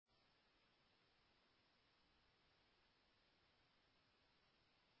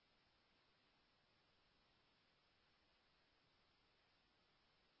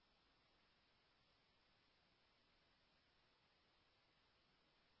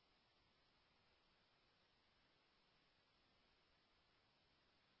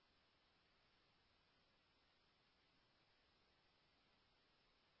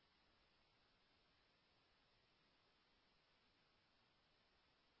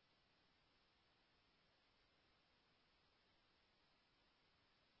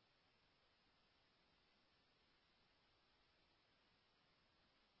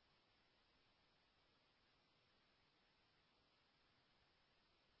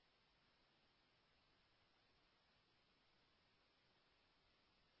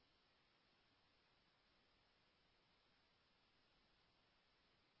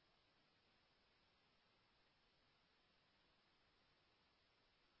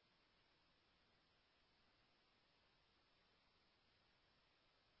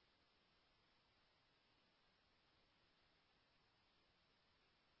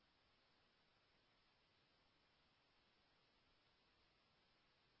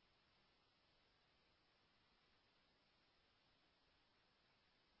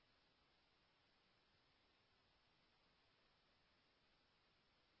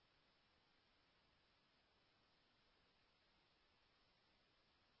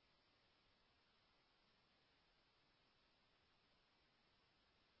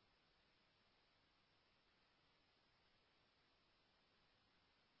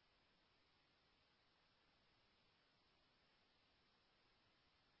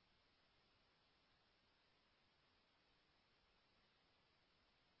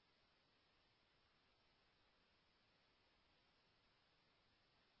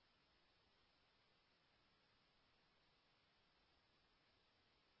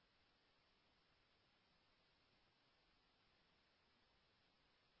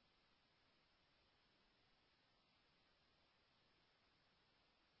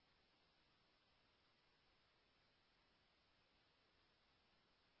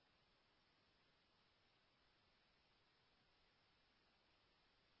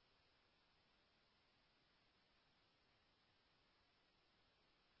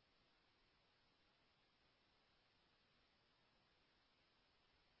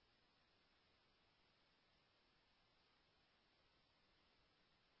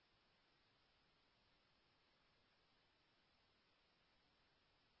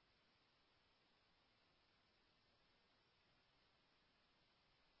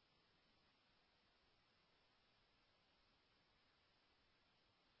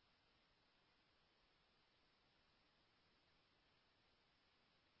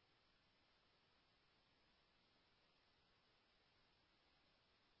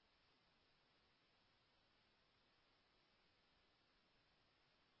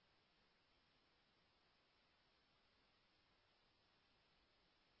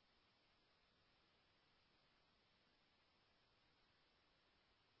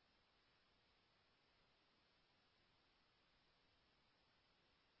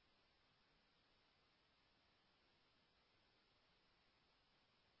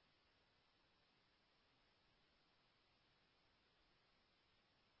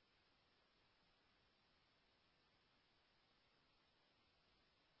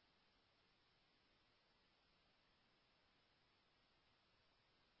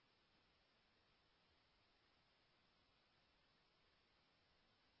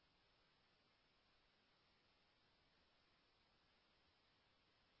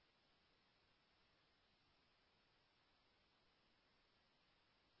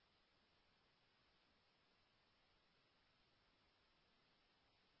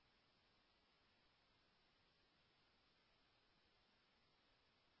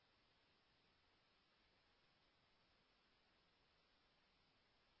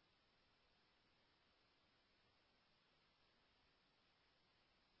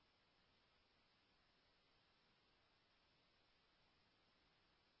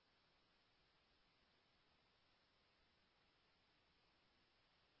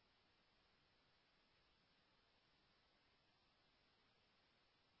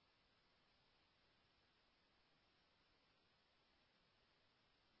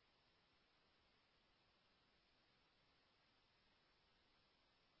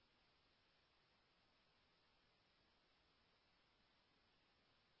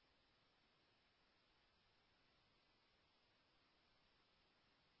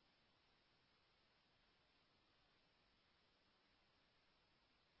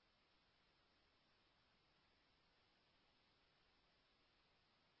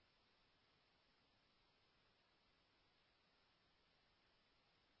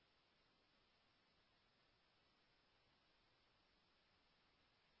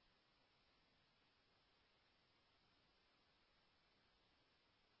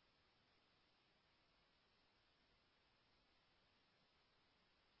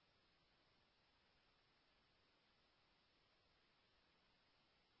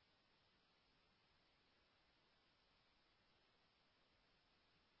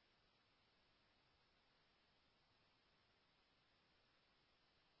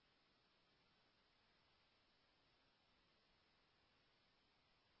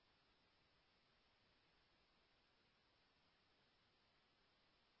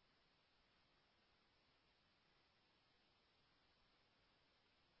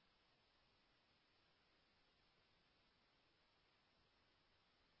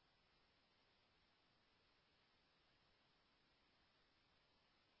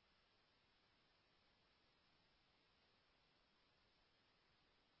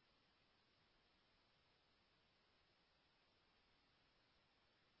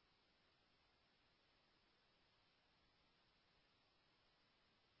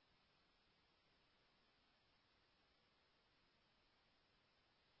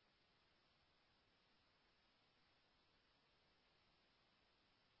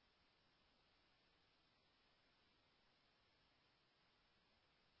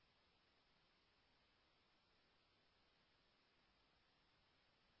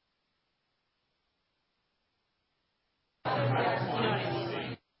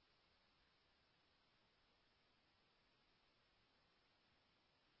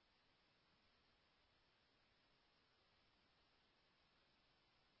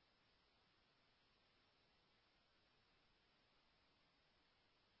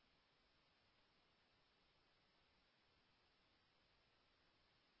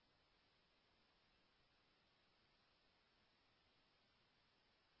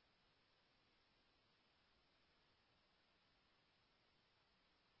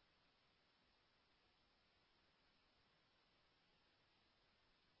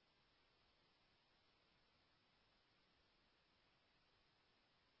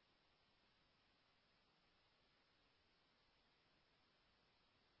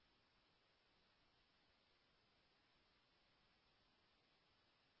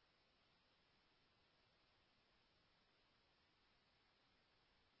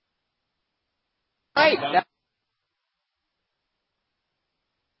Right.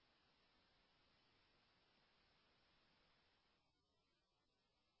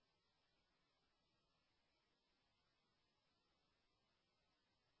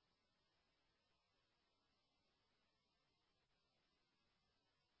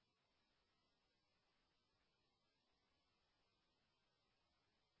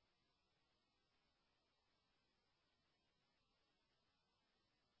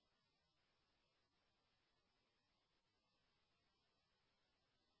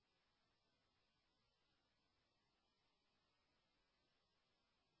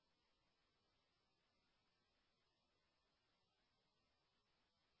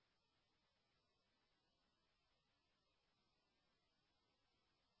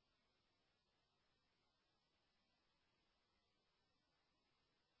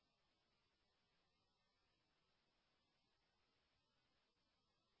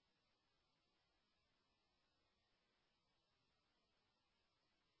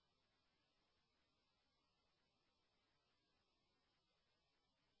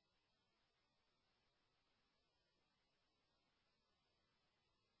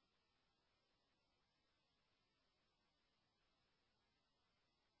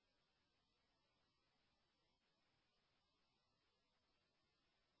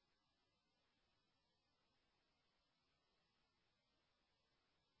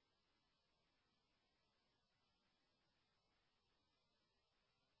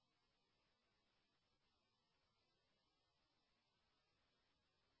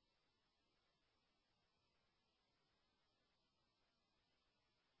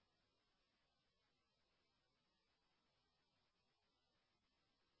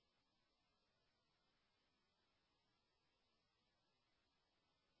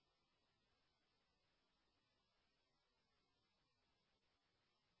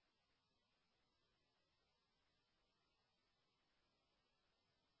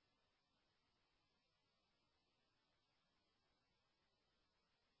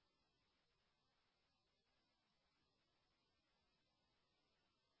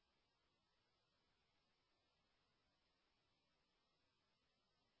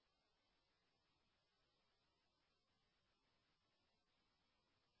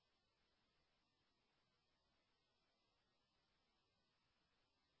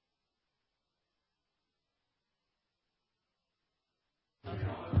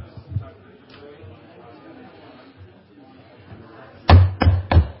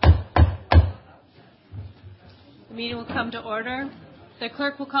 The meeting will come to order. The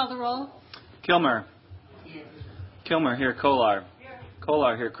clerk will call the roll. Kilmer. Here. Kilmer here. Kolar. Here.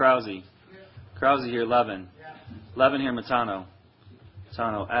 Kolar here. Krause. Here. Krause here. Levin. Here. Levin here. Matano.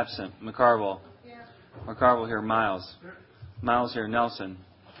 Matano absent. McCarville. Here. McCarville here. Miles. Here. Miles here. Nelson.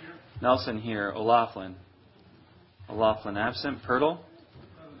 Here. Nelson here. O'Laughlin. O'Laughlin absent. Pirtle.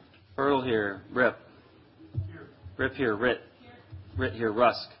 Pirtle here. Rip. Here. Rip here. Ritt. Here. Ritt here.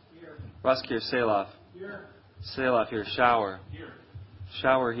 Rusk. Here. Rusk here. Saloff. Here. Saloff here. Shower. Here.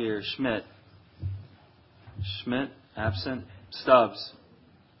 Shower here. Schmidt. Schmidt absent. Stubbs.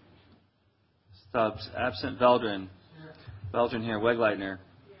 Stubbs absent. Veldrin. Here. Veldrin here. Wegleitner. Here.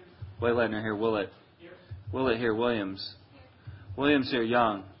 Wegleitner here. Willett. Here. Willett here. Williams. Here. Williams here.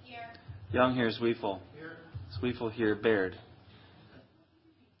 Young. Here. Young here. Zweifel. Here. Zweifel here. Baird.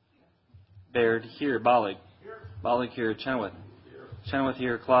 Baird here. Bollig. Here. Bollig here. Chenoweth. Here. Chenoweth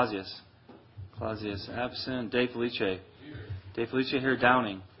here. Clausius. Clausius absent. De Felice. Here. De Felice here.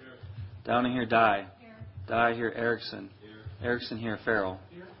 Downing. Here. Downing here. Dye. Here. Dye here. Erickson. Here. Erickson here. Farrell.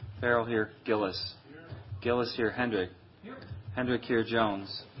 Here. Farrell here. Gillis. Here. Gillis here. Hendrick. Here. Hendrick here.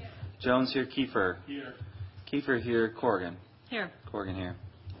 Jones. Here. Jones here. Kiefer. Here. Kiefer here. Corrigan. Here. Corrigan here.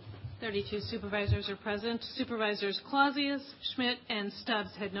 32 supervisors are present. Supervisors Clausius, Schmidt, and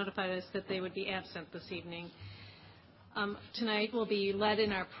Stubbs had notified us that they would be absent this evening. Tonight will be led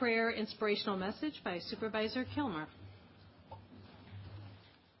in our prayer inspirational message by Supervisor Kilmer.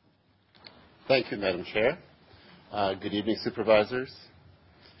 Thank you, Madam Chair. Good evening, Supervisors.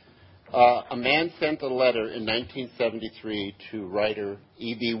 A man sent a letter in 1973 to writer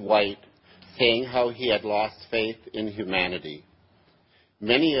E.B. White saying how he had lost faith in humanity.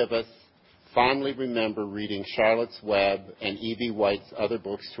 Many of us fondly remember reading Charlotte's Web and E.B. White's other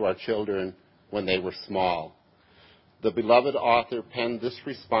books to our children when they were small. The beloved author penned this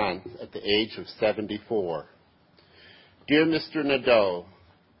response at the age of 74. Dear Mr. Nadeau,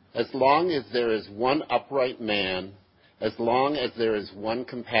 as long as there is one upright man, as long as there is one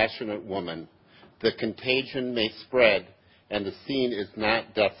compassionate woman, the contagion may spread and the scene is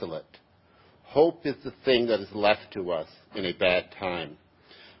not desolate. Hope is the thing that is left to us in a bad time.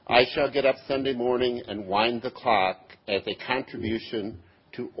 I shall get up Sunday morning and wind the clock as a contribution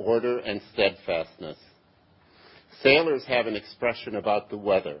to order and steadfastness. Sailors have an expression about the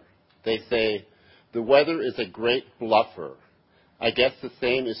weather. They say, the weather is a great bluffer. I guess the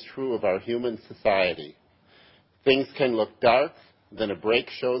same is true of our human society. Things can look dark, then a break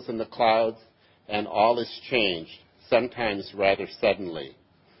shows in the clouds, and all is changed, sometimes rather suddenly.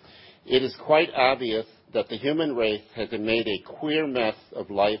 It is quite obvious that the human race has made a queer mess of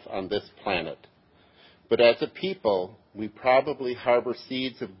life on this planet. But as a people, we probably harbor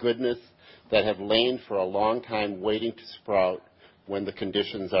seeds of goodness that have lain for a long time waiting to sprout when the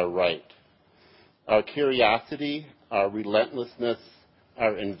conditions are right. Our curiosity, our relentlessness,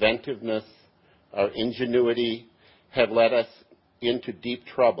 our inventiveness, our ingenuity have led us into deep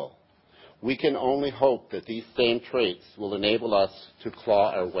trouble. We can only hope that these same traits will enable us to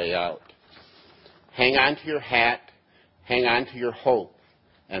claw our way out. Hang on to your hat, hang on to your hope,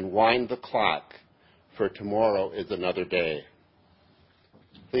 and wind the clock, for tomorrow is another day.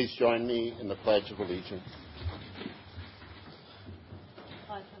 Please join me in the Pledge of Allegiance.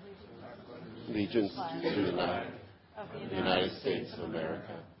 Allegiance to the United States of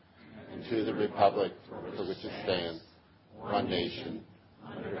America, and to the republic for which it stands, one nation,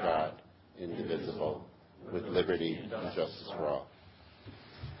 under God, indivisible, with liberty and justice for all.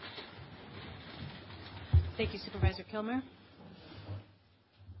 Thank you, Supervisor Kilmer.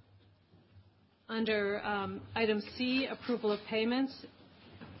 Under item C, approval of payments.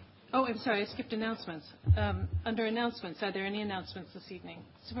 Oh, I'm sorry, I skipped announcements. Under announcements, are there any announcements this evening?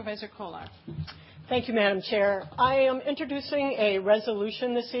 Supervisor Kolar. Thank you, Madam Chair. I am introducing a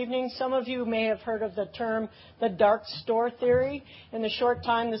resolution this evening. Some of you may have heard of the term the dark store theory. In the short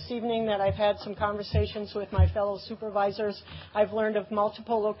time this evening that I've had some conversations with my fellow supervisors, I've learned of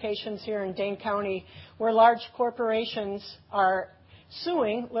multiple locations here in Dane County where large corporations are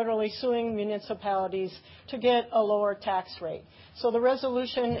literally suing municipalities to get a lower tax rate. So the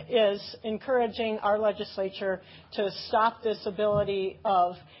resolution is encouraging our legislature to stop this ability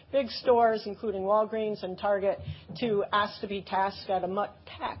of big stores, including Walgreens and Target, to ask to be taxed at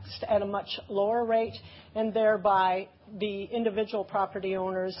a much lower rate, and thereby the individual property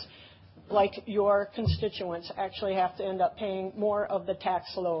owners, like your constituents, actually have to end up paying more of the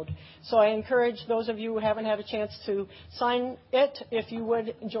tax load. So I encourage those of you who haven't had a chance to sign it, if you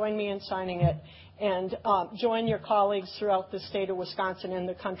would join me in signing it, and join your colleagues throughout the state of Wisconsin and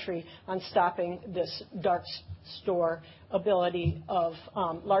the country on stopping this dark store ability of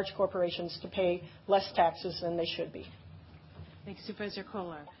large corporations to pay less taxes than they should be. Thank you, Supervisor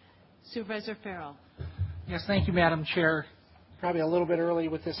Kolar. Supervisor Farrell. Yes, thank you, Madam Chair. Probably a little bit early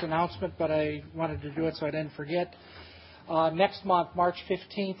with this announcement, but I wanted to do it so I didn't forget. Next month, March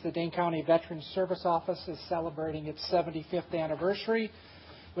 15th, the Dane County Veterans Service Office is celebrating its 75th anniversary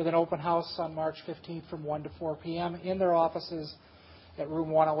with an open house on March 15th from 1 to 4 p.m. in their offices at room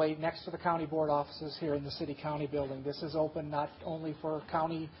 108 next to the county board offices here in the city county building. This is open not only for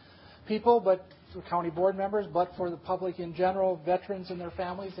county people, but for county board members, but for the public in general, veterans and their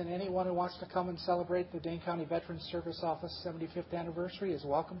families, and anyone who wants to come and celebrate the Dane County Veterans Service Office 75th anniversary is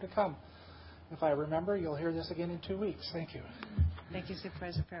welcome to come. If I remember, you'll hear this again in 2 weeks. Thank you. Thank you,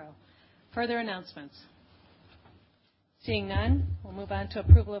 Supervisor Farrell. Further announcements? Seeing none, we'll move on to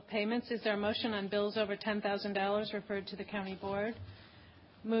approval of payments. Is there a motion on bills over $10,000 referred to the county board?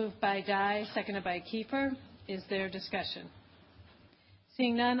 Moved by Dye, seconded by Kiefer. Is there discussion?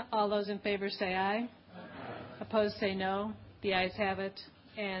 Seeing none, all those in favor say aye. Aye. Opposed say no. The ayes have it,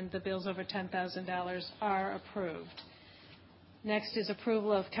 and the bills over $10,000 are approved. Next is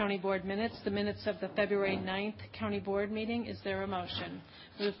approval of county board minutes, the minutes of the February 9th county board meeting. Is there a motion?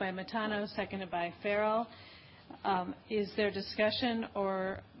 Moved by Matano, seconded by Farrell. Is there discussion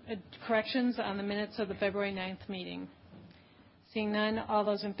or corrections on the minutes of the February 9th meeting? Seeing none, all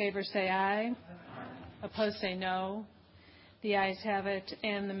those in favor say aye. Aye. Opposed say no. The ayes have it,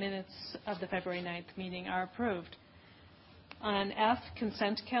 and the minutes of the February 9th meeting are approved. On F,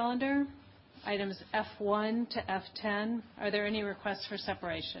 consent calendar, items F1 to F10, are there any requests for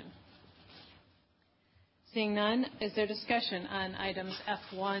separation? Seeing none, is there discussion on items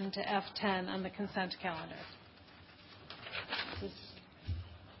F1 to F10 on the consent calendar?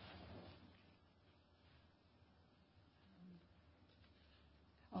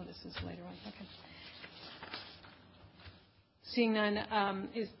 This is later on. Okay. Seeing none,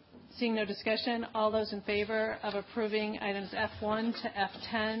 seeing no discussion, all those in favor of approving items F1 to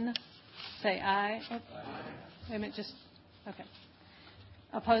F10, say aye. Oh, wait a minute, okay.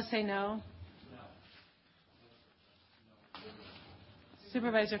 Opposed, say no.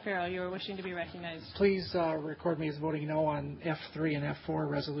 Supervisor Farrell, you are wishing to be recognized. Please record me as voting no on F3 and F4,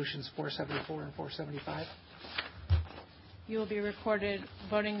 resolutions 474 and 475. You will be recorded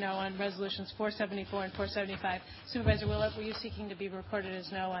voting no on resolutions 474 and 475. Supervisor Willett, were you seeking to be recorded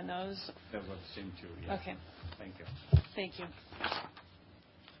as no on those? That would seem to, yes. Okay. Thank you. Thank you.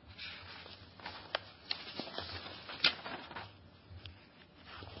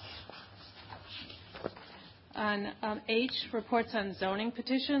 On H, reports on zoning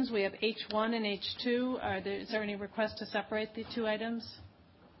petitions, we have H1 and H2. Is there any request to separate the two items?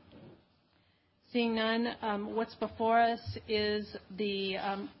 Seeing none, what's before us is the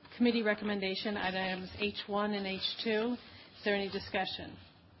committee recommendation on items H1 and H2. Is there any discussion?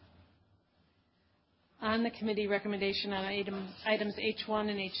 On the committee recommendation on items H1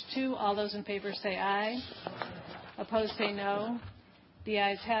 and H2, all those in favor say aye. Opposed say no. The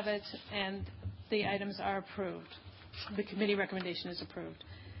ayes have it, and the items are approved. The committee recommendation is approved.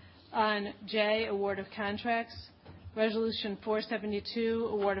 On J, award of contracts, Resolution 472,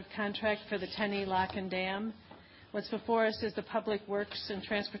 award of contract for the Tenney Lock and Dam. What's before us is the Public Works and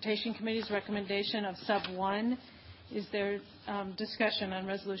Transportation Committee's recommendation of sub 1. Is there discussion on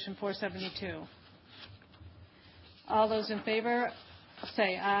Resolution 472? All those in favor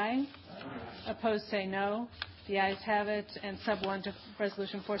say aye. Opposed say no. The ayes have it, and sub 1 to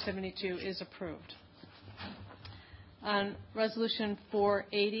Resolution 472 is approved. On Resolution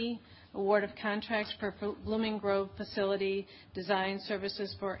 480, award of contract for Blooming Grove Facility Design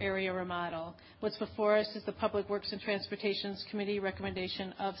Services for Area Remodel. What's before us is the Public Works and Transportation Committee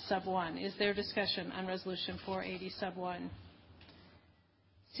recommendation of sub 1. Is there discussion on Resolution 480 sub 1?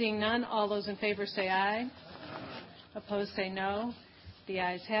 Seeing none, all those in favor say aye. Opposed say no. The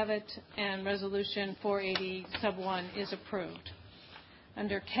ayes have it, and Resolution 480 sub 1 is approved.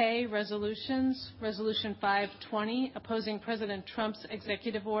 Under K, resolutions, Resolution 520, opposing President Trump's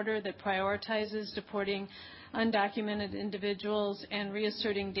executive order that prioritizes deporting undocumented individuals and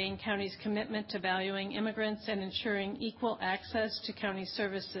reasserting Dane County's commitment to valuing immigrants and ensuring equal access to county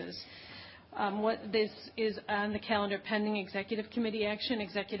services. This is on the calendar pending executive committee action.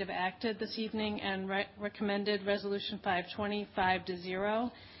 Executive acted this evening and recommended Resolution 520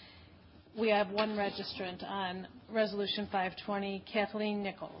 5-0. We have one registrant on Resolution 520, Kathleen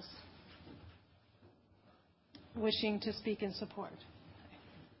Nichols, wishing to speak in support.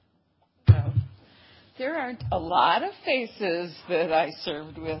 There aren't a lot of faces that I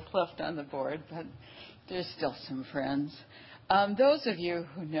served with left on the board, but there's still some friends. Those of you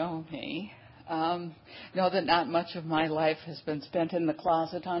who know me know that not much of my life has been spent in the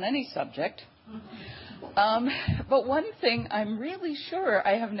closet on any subject. But one thing I'm really sure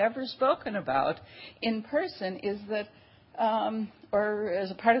I have never spoken about in person is that, or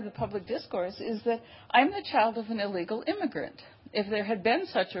as a part of the public discourse, is that I'm the child of an illegal immigrant. If there had been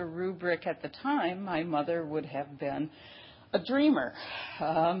such a rubric at the time, my mother would have been a dreamer.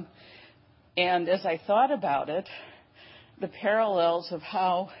 And as I thought about it, the parallels of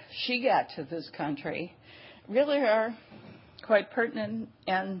how she got to this country really are quite pertinent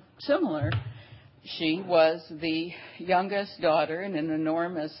and similar. She was the youngest daughter in an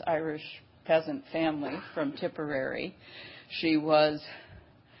enormous Irish peasant family from Tipperary. She was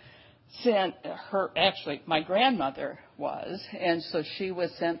sent, my grandmother was, and so she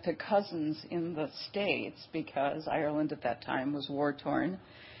was sent to cousins in the States because Ireland at that time was war-torn,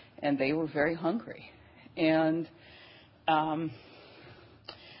 and they were very hungry. And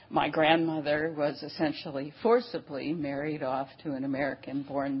my grandmother was essentially forcibly married off to an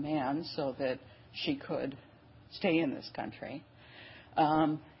American-born man so that she could stay in this country.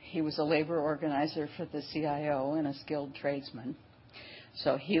 He was a labor organizer for the CIO and a skilled tradesman.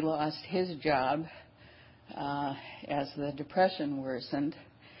 So he lost his job as the Depression worsened,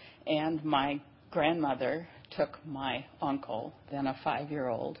 and my grandmother took my uncle, then a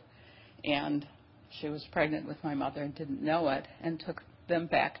 5-year-old, and she was pregnant with my mother and didn't know it, and took them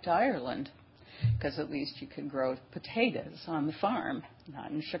back to Ireland, because at least you could grow potatoes on the farm, not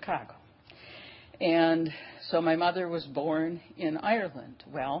in Chicago. And so my mother was born in Ireland.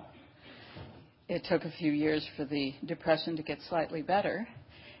 Well, it took a few years for the Depression to get slightly better.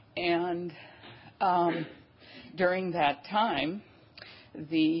 And during that time,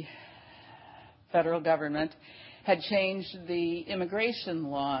 the federal government had changed the immigration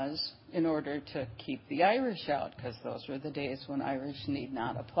laws in order to keep the Irish out, because those were the days when Irish need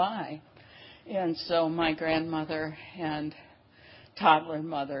not apply. And so my grandmother and toddler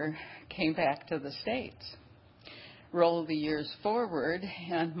mother came back to the States. Roll the years forward,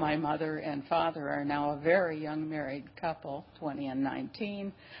 and my mother and father are now a very young married couple, 20 and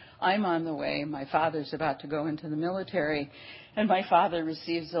 19. I'm on the way. My father's about to go into the military, And my father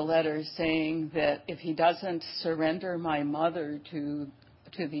receives a letter saying that if he doesn't surrender my mother to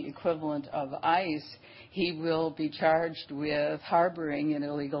the equivalent of ICE, he will be charged with harboring an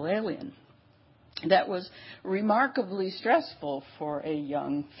illegal alien. That was remarkably stressful for a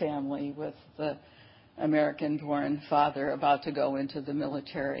young family with the American-born father about to go into the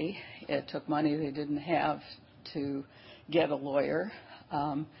military. It took money they didn't have to get a lawyer.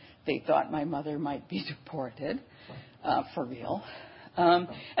 They thought my mother might be deported, for real.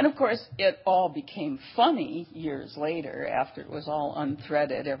 And of course, it all became funny years later after it was all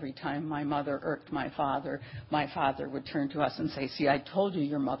unthreaded. Every time my mother irked my father would turn to us and say, "See, I told you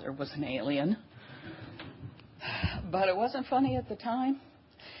your mother was an alien." But it wasn't funny at the time,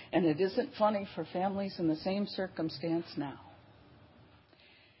 and it isn't funny for families in the same circumstance now.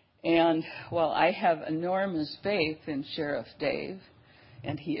 And while I have enormous faith in Sheriff Dave,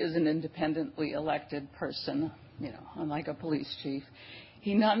 and he is an independently elected person, unlike a police chief,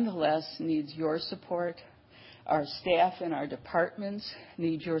 he nonetheless needs your support. Our staff in our departments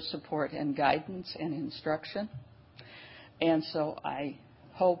need your support and guidance and instruction. And so I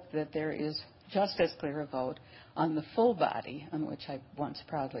hope that there is just as clear a vote on the full body, on which I once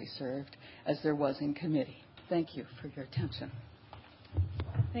proudly served, as there was in committee. Thank you for your attention.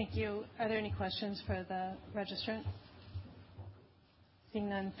 Thank you. Are there any questions for the registrant? Seeing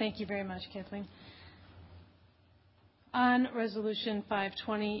none, thank you very much, Kathleen. On Resolution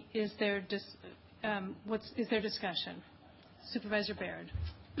 520, is there discussion? Supervisor Baird.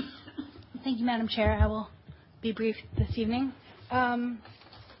 Thank you, Madam Chair. I will be brief this evening.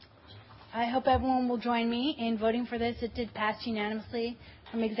 I hope everyone will join me in voting for this. It did pass unanimously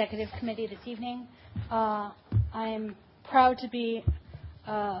from Executive Committee this evening. I am proud to be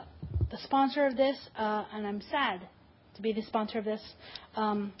the sponsor of this, and I'm sad to be the sponsor of this.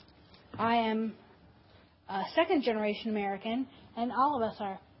 I am a second-generation American, and all of us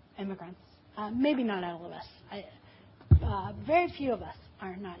are immigrants. Maybe not all of us. Very few of us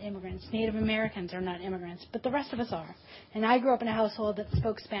are not immigrants. Native Americans are not immigrants, but the rest of us are. And I grew up in a household that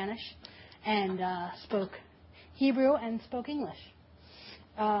spoke Spanish and spoke Hebrew and spoke English.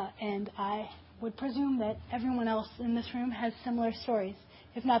 And I would presume that everyone else in this room has similar stories,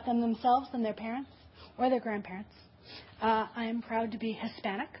 if not them themselves, then their parents or their grandparents. I am proud to be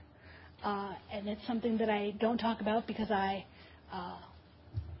Hispanic, and it's something that I don't talk about because I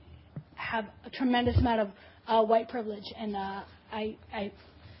have a tremendous amount of white privilege, and I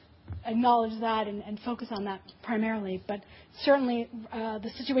acknowledge that and focus on that primarily. But certainly the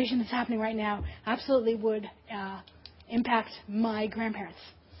situation that's happening right now absolutely would impact my grandparents.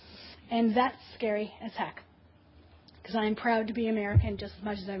 And that's scary as heck, because I'm proud to be American just as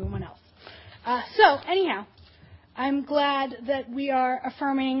much as everyone else. So anyhow, I'm glad that we are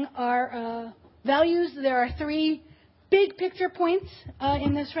affirming our values. There are three big picture points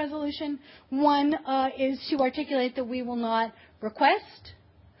in this resolution. One is to articulate that we will not request,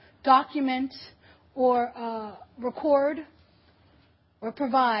 document, or record or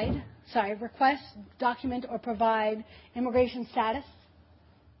provide, request, document, or provide immigration status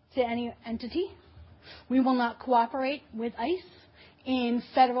to any entity. We will not cooperate with ICE in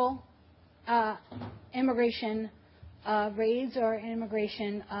federal immigration raids or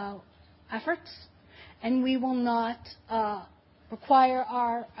immigration efforts. And we will not require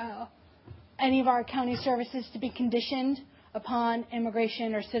any of our county services to be conditioned upon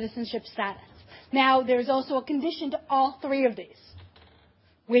immigration or citizenship status. Now, there's also a condition to all three of these,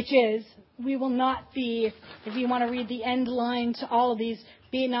 which is we will not be, if you want to read the end line to all of these,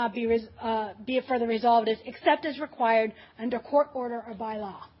 be it further resolved as except as required under court order or by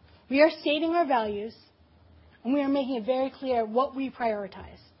law. We are stating our values, and we are making it very clear what we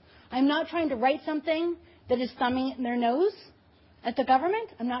prioritize. I'm not trying to write something that is thumbing their nose at the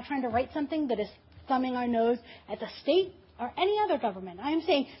government. I'm not trying to write something that is thumbing our nose at the state or any other government. I'm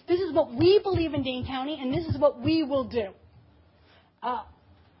saying this is what we believe in Dane County, and this is what we will do.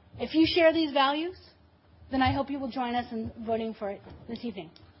 If you share these values, then I hope you will join us in voting for it this evening.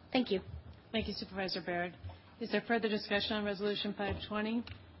 Thank you. Thank you, Supervisor Baird. Is there further discussion on Resolution 520?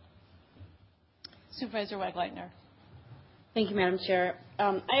 Supervisor Wegleitner. Thank you, Madam Chair.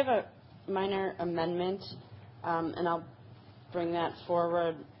 I have a minor amendment, and I'll bring that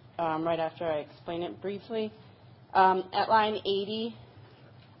forward right after I explain it briefly. At line 80,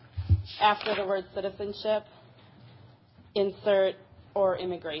 after the word citizenship, insert or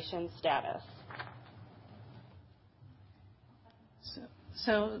immigration status.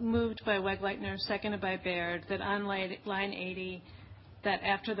 So moved by Wegleitner, seconded by Baird, that on line 80, that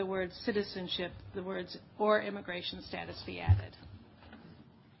after the word citizenship, the words or immigration status be added.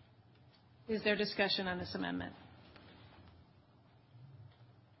 Is there discussion on this amendment?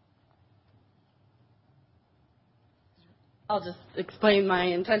 I'll just explain my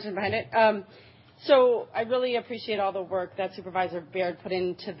intention behind it. So I really appreciate all the work that Supervisor Baird put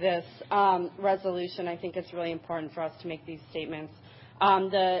into this resolution. I think it's really important for us to make these statements.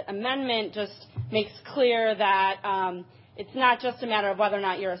 The amendment just makes clear that it's not just a matter of whether or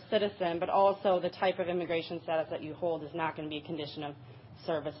not you're a citizen, but also the type of immigration status that you hold is not going to be a condition of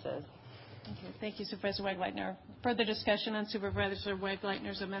services. Okay, thank you, Supervisor Wegleitner. Further discussion on Supervisor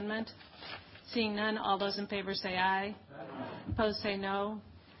Wegleitner's amendment? Seeing none, all those in favor say aye. Opposed say no.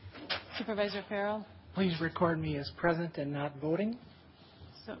 Supervisor Farrell? Please record me as present and not voting.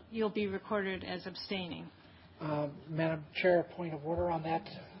 So you'll be recorded as abstaining. Madam Chair, a point of order on that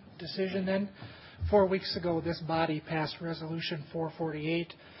decision then. 4 weeks ago, this body passed Resolution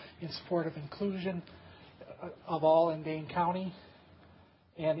 448 in support of inclusion of all in Dane County.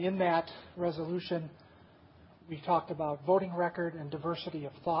 And in that resolution, we talked about voting record and diversity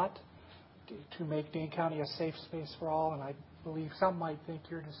of thought to make Dane County a safe space for all. And I believe some might think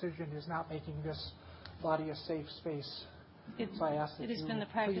your decision is not making this body a safe space. So I ask that you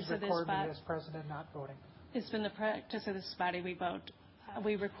please record me as present and not voting. It's been the practice of this body.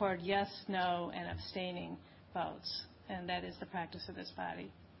 We record yes, no, and abstaining votes, and that is the practice of this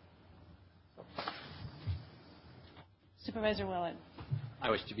body. Supervisor Willett. I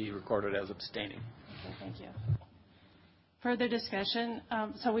wish to be recorded as abstaining. Okay, thank you. Further discussion.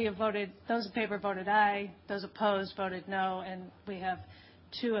 So we have voted, those in favor voted aye, those opposed voted no, and we have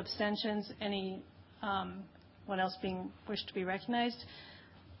 2 abstentions. Anyone else wished to be recognized?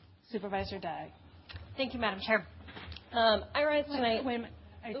 Supervisor Dye. Thank you, Madam Chair. I rise tonight. Wait a minute.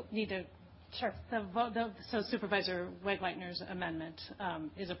 I need to. Sure. So Supervisor Wegleitner's amendment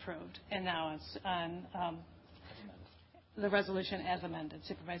is approved, and now it's on the resolution as amended.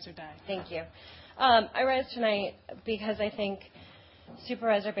 Supervisor Dye. Thank you. I rise tonight because I think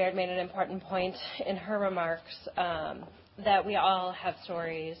Supervisor Baird made an important point in her remarks that we all have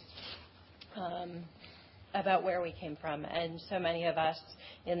stories about where we came from, and so many of us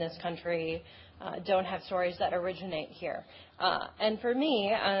in this country don't have stories that originate here. And for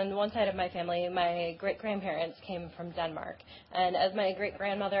me, on one side of my family, my great-grandparents came from Denmark. And as my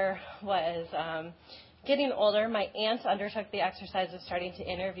great-grandmother was getting older, my aunt undertook the exercise of starting to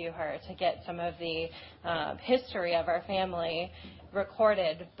interview her to get some of the history of our family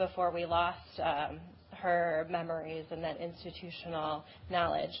recorded before we lost her memories and that institutional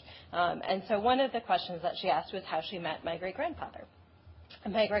knowledge. And so one of the questions that she asked was how she met my great-grandfather.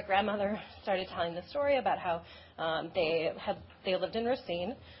 And my great-grandmother started telling the story about how they lived in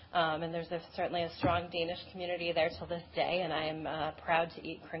Racine, and there's certainly a strong Danish community there till this day, and I am proud to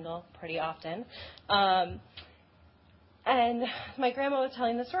eat kringle pretty often. And my grandma was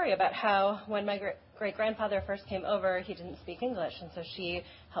telling the story about how when my great-grandfather first came over, he didn't speak English, and so she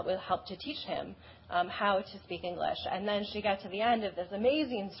helped to teach him how to speak English. And then she got to the end of this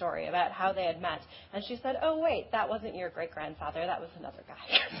amazing story about how they had met, and she said, "Oh, wait, that wasn't your great-grandfather, that was another guy."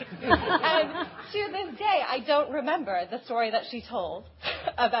 And to this day, I don't remember the story that she told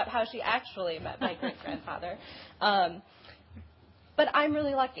about how she actually met my great-grandfather. But I'm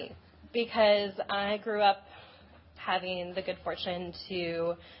really lucky because I grew up having the good fortune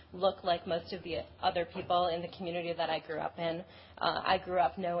to look like most of the other people in the community that I grew up in. I grew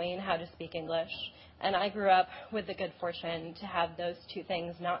up knowing how to speak English, and I grew up with the good fortune to have those 2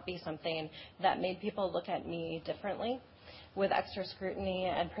 things not be something that made people look at me differently with extra scrutiny,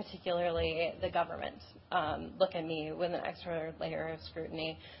 and particularly the government look at me with an extra layer of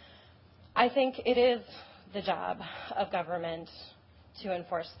scrutiny. I think it is the job of government to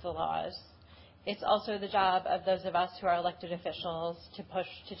enforce the laws. It's also the job of those of us who are elected officials to push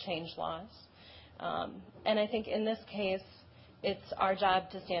to change laws. And I think in this case, it's our job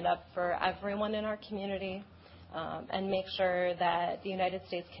to stand up for everyone in our community and make sure that the United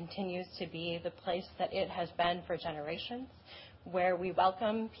States continues to be the place that it has been for generations, where we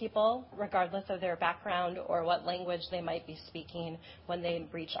welcome people regardless of their background or what language they might be speaking when they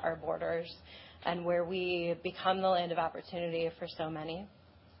breach our borders, and where we become the land of opportunity for so many.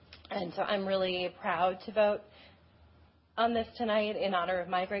 And so I'm really proud to vote on this tonight in honor of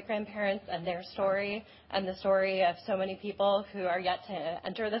my great-grandparents and their story, and the story of so many people who are yet to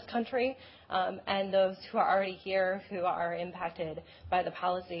enter this country, and those who are already here who are impacted by the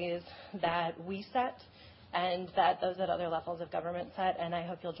policies that we set and that those at other levels of government set. And I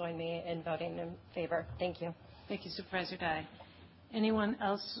hope you'll join me in voting in favor. Thank you. Thank you, Supervisor Dye. Anyone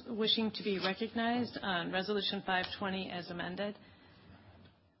else wishing to be recognized on Resolution 520 as amended?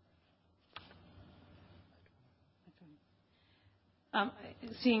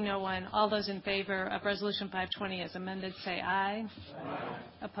 Seeing no one, all those in favor of Resolution 520 as amended say aye. Aye.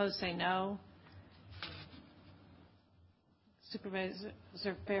 Opposed say no.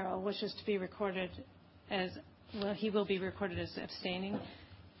 Supervisor Farrell wishes to be recorded as, well, he will be recorded as abstaining,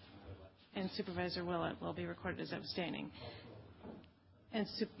 and Supervisor Willett will be recorded as abstaining. And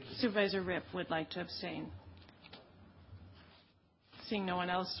Supervisor Ripp would like to abstain. Seeing no one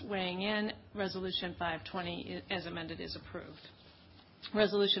else weighing in, Resolution 520 as amended is approved.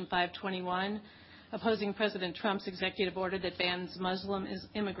 Resolution 521, opposing President Trump's executive order that bans Muslim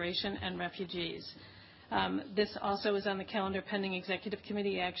immigration and refugees. This also is on the calendar pending Executive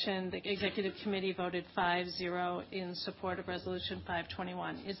Committee action. The Executive Committee voted 5-0 in support of Resolution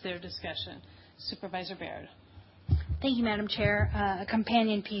 521. Is there discussion? Supervisor Baird. Thank you, Madam Chair. A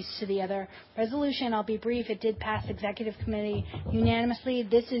companion piece to the other resolution. I'll be brief. It did pass Executive Committee unanimously.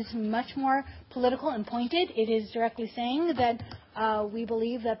 This is much more political and pointed. It is directly saying that we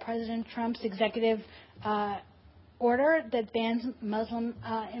believe that President Trump's executive order that bans Muslim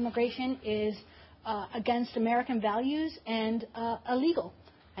immigration is against American values and illegal.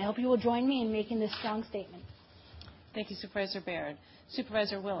 I hope you will join me in making this strong statement. Thank you, Supervisor Baird.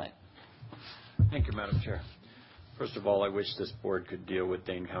 Supervisor Willett. Thank you, Madam Chair. First of all, I wish this board could deal with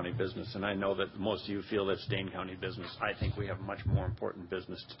Dane County business, and I know that most of you feel that's Dane County business. I think we have much more important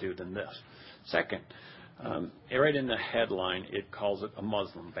business to do than this. Second, right in the headline, it calls it a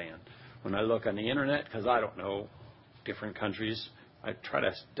Muslim ban. When I look on the internet, because I don't know different countries, I try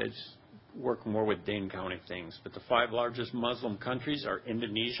to work more with Dane County things. But the 5 largest Muslim countries are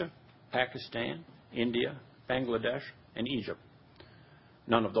Indonesia, Pakistan, India, Bangladesh, and Egypt.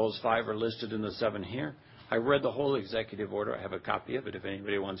 None of those 5 are listed in the 7 here. I read the whole executive order. I have a copy of it if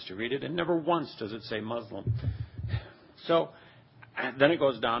anybody wants to read it. And never once does it say Muslim. So then it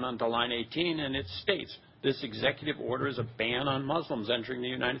goes down onto line 18, and it states, this executive order is a ban on Muslims entering the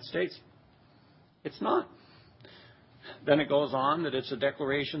United States. It's not. Then it goes on that it's a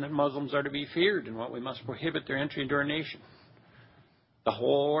declaration that Muslims are to be feared and what we must prohibit their entry into our nation. The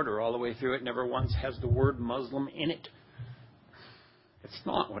whole order, all the way through it, never once has the word Muslim in it. It's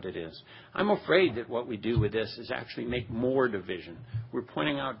not what it is. I'm afraid that what we do with this is actually make more division. We're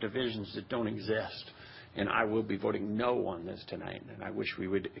pointing out divisions that don't exist. And I will be voting no on this tonight. And I wish we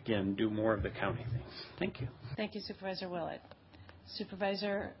would, again, do more of the county things. Thank you. Thank you, Supervisor Willett.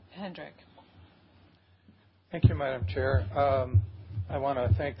 Supervisor Hendrick. Thank you, Madam Chair. I want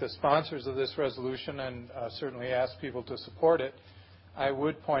to thank the sponsors of this resolution and certainly ask people to support it. I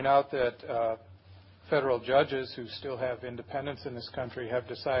would point out that federal judges who still have independence in this country have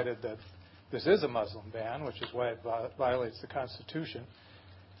decided that this is a Muslim ban, which is why it violates the Constitution.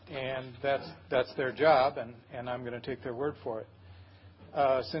 And that's their job, and I'm going to take their word for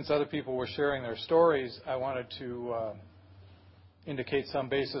it. Since other people were sharing their stories, I wanted to indicate some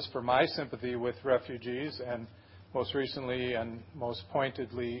basis for my sympathy with refugees, and most recently and most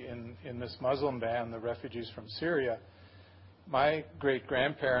pointedly in this Muslim ban, the refugees from Syria. My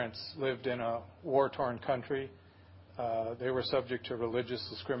great-grandparents lived in a war-torn country. They were subject to religious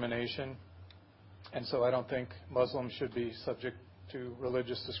discrimination, and so I don't think Muslims should be subject to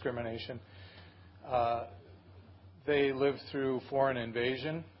religious discrimination. They lived through foreign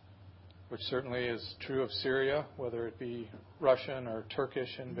invasion, which certainly is true of Syria, whether it be Russian or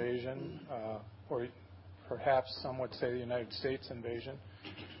Turkish invasion, or perhaps some would say the United States invasion.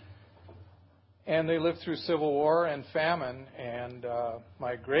 And they lived through civil war and famine, and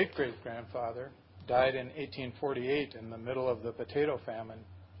my great-great-grandfather died in 1848 in the middle of the potato famine,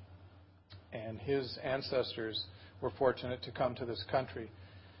 and his ancestors were fortunate to come to this country.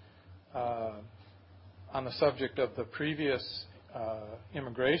 On the subject of the previous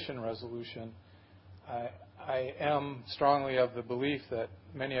immigration resolution, I am strongly of the belief that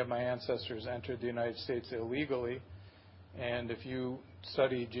many of my ancestors entered the United States illegally, and if you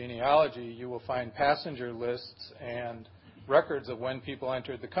study genealogy, you will find passenger lists and records of when people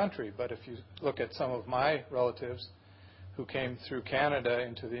entered the country. But if you look at some of my relatives who came through Canada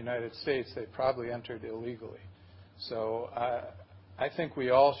into the United States, they probably entered illegally. So I think we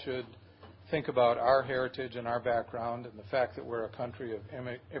all should think about our heritage and our background and the fact that we're a country of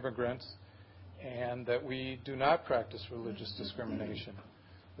immigrants and that we do not practice religious discrimination.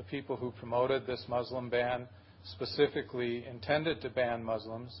 The people who promoted this Muslim ban specifically intended to ban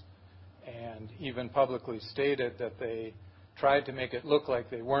Muslims and even publicly stated that they tried to make it look like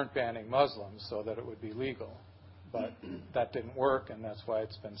they weren't banning Muslims so that it would be legal. But that didn't work, and that's why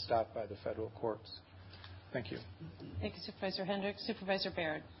it's been stopped by the federal courts. Thank you. Thank you, Supervisor Hendricks. Supervisor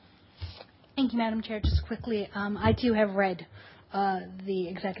Baird. Thank you, Madam Chair. Just quickly, I too have read the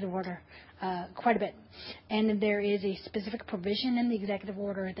executive order quite a bit. And there is a specific provision in the executive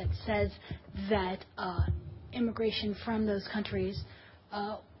order that says that immigration from those countries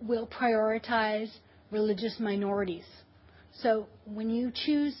will prioritize religious minorities. So when you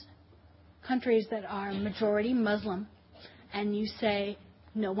choose countries that are majority Muslim and you say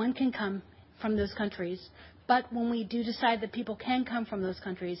no one can come from those countries, but when we do decide that people can come from those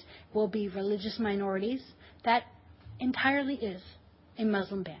countries will be religious minorities, that entirely is a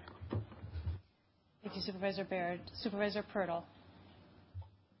Muslim ban. Thank you, Supervisor Baird. Supervisor Pirtle.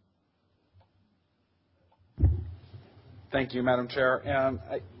 Thank you, Madam Chair. And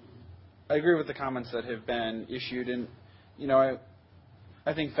I agree with the comments that have been issued. And, you know,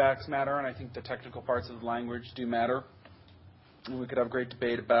 I think facts matter, and I think the technical parts of the language do matter. And we could have great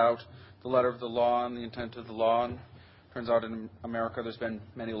debate about the letter of the law and the intent of the law. And it turns out in America there's been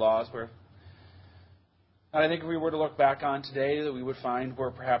many laws where, and I think if we were to look back on today, that we would find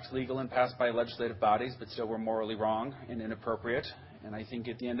were perhaps legal and passed by legislative bodies, but still were morally wrong and inappropriate. And I think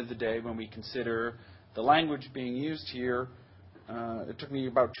at the end of the day, when we consider the language being used here, it took me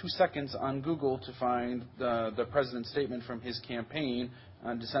about 2 seconds on Google to find the president's statement from his campaign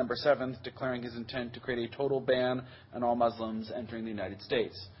on December 7th, declaring his intent to create a total ban on all Muslims entering the United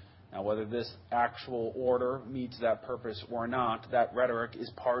States. Now, whether this actual order meets that purpose or not, that rhetoric is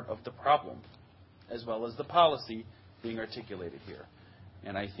part of the problem, as well as the policy being articulated here.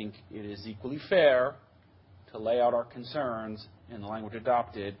 And I think it is equally fair to lay out our concerns in the language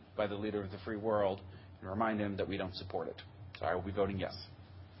adopted by the leader of the free world and remind him that we don't support it. So I will be voting yes.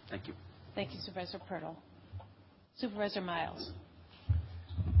 Thank you. Thank you, Supervisor Pirtle. Supervisor Miles.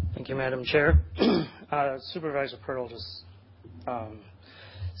 Thank you, Madam Chair. Supervisor Pirtle just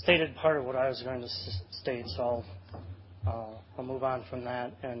stated part of what I was going to state, so I'll move on from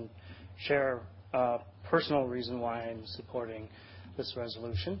that and share a personal reason why I'm supporting this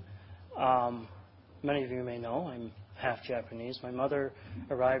resolution. Many of you may know I'm half Japanese. My mother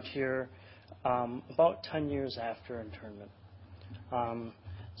arrived here about 10 years after internment.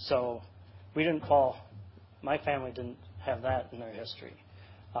 So we didn't fall, my family didn't have that in their history,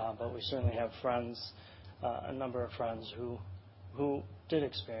 but we certainly have friends, a number of friends who did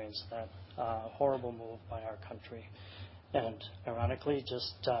experience that horrible move by our country. And ironically,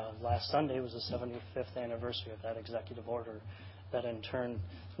 just last Sunday was the 75th anniversary of that executive order that interned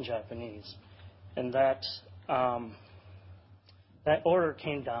Japanese. And that order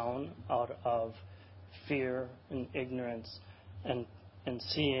came down out of fear and ignorance and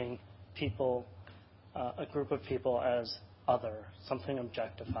seeing people, a group of people as other, something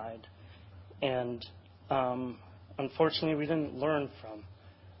objectified. And unfortunately, we didn't learn from,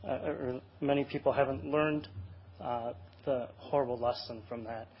 or many people haven't learned the horrible lesson from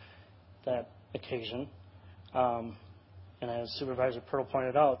that occasion. And as Supervisor Pirtle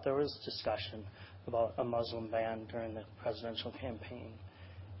pointed out, there was discussion about a Muslim ban during the presidential campaign.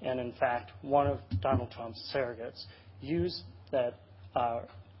 And in fact, one of Donald Trump's surrogates used that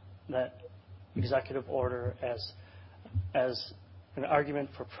executive order as an argument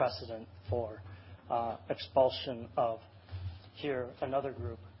for precedent for expulsion of here another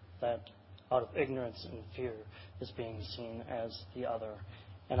group that out of ignorance and fear is being seen as the other.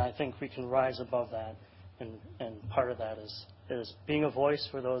 And I think we can rise above that, and part of that is being a voice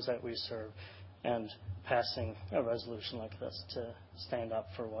for those that we serve and passing a resolution like this to stand up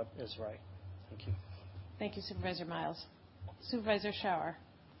for what is right. Thank you. Thank you, Supervisor Miles. Supervisor Schauer.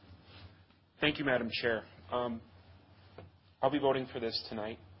 Thank you, Madam Chair. I'll be voting for this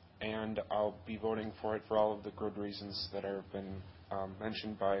tonight, and I'll be voting for it for all of the good reasons that have been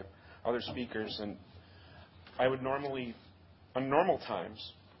mentioned by other speakers. And I would normally, on normal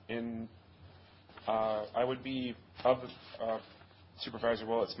times, I would be of Supervisor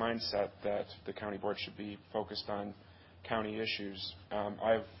Willett's mindset that the county board should be focused on county issues.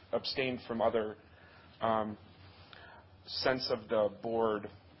 I've abstained from other sense of the board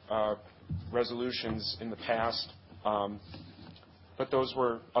resolutions in the past, but those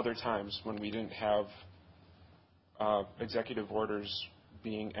were other times when we didn't have executive orders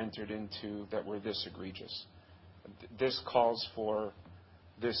being entered into that were this egregious. This calls for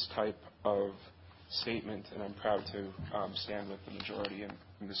this type of statement, and I'm proud to stand with the majority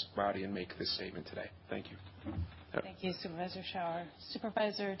in this body and make this statement today. Thank you. Thank you, Supervisor Schauer.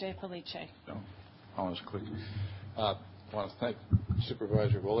 Supervisor De Felice. I'll just quick. I want to thank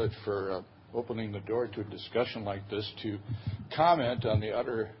Supervisor Willett for opening the door to a discussion like this to comment on the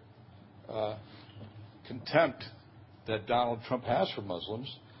utter contempt that Donald Trump has for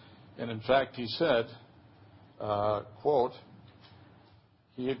Muslims. And in fact, he said, quote,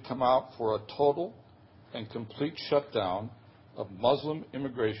 he had come out for a total and complete shutdown of Muslim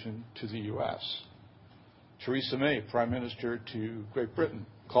immigration to the U.S. Theresa May, Prime Minister to Great Britain,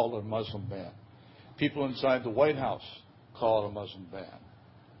 called it a Muslim ban. People inside the White House call it a Muslim ban.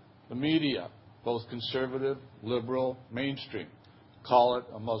 The media both conservative, liberal, mainstream. Call it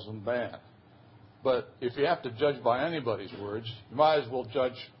a Muslim ban. But if you have to judge by anybody's words, you might as well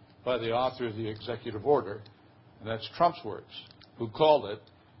judge by the author of the executive order, and that's Trump's words, who called it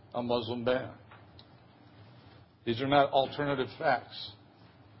a Muslim ban. These are not alternative facts.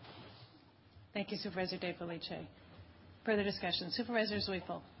 Thank you, Supervisor De Felice. Further discussion. Supervisor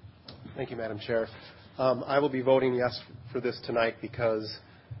Zweifel. Thank you, Madam Chair. I will be voting yes for this tonight because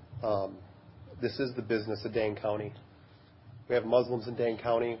this is the business of Dane County. We have Muslims in Dane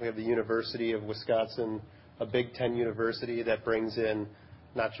County. We have the University of Wisconsin, a Big Ten university that brings in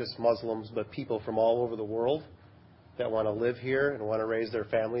not just Muslims, but people from all over the world that want to live here and want to raise their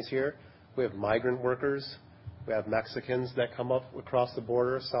families here. We have migrant workers. We have Mexicans that come up across the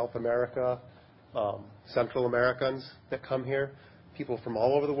border, South America, Central Americans that come here. People from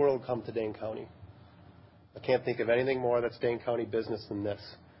all over the world come to Dane County. I can't think of anything more that's Dane County business than this.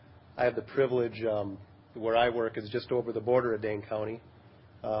 I have the privilege, where I work is just over the border of Dane County,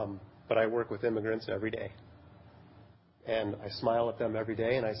 but I work with immigrants every day. And I smile at them every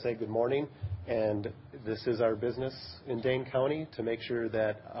day and I say good morning, and this is our business in Dane County to make sure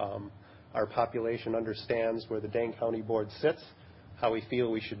that our population understands where the Dane County Board sits, how we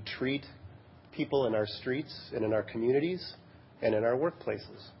feel we should treat people in our streets and in our communities and in our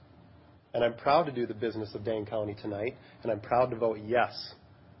workplaces. And I'm proud to do the business of Dane County tonight, and I'm proud to vote yes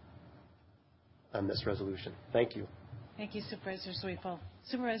on this resolution. Thank you. Thank you, Supervisor Zweifel.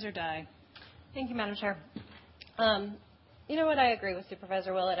 Supervisor Dye. Thank you, Madam Chair. You know what? I agree with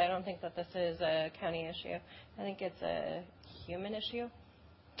Supervisor Willett. I don't think that this is a county issue. I think it's a human issue.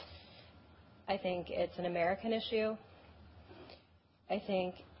 I think it's an American issue. I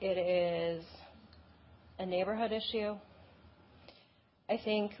think it is a neighborhood issue. I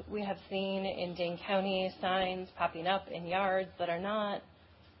think we have seen in Dane County signs popping up in yards that are not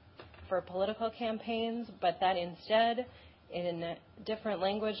for political campaigns, but that instead, in different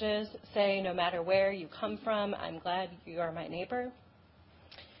languages, say, no matter where you come from, I'm glad you are my neighbor.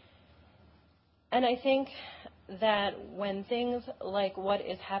 And I think that when things like what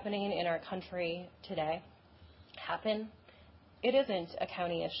is happening in our country today happen, it isn't a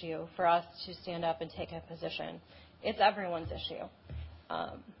county issue for us to stand up and take a position. It's everyone's issue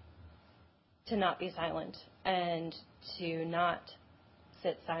to not be silent and to not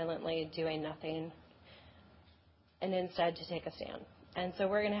sit silently doing nothing, and instead to take a stand. And so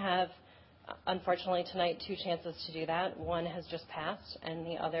we're going to have, unfortunately tonight, two chances to do that. One has just passed and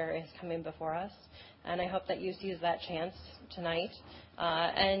the other is coming before us. And I hope that you seize that chance tonight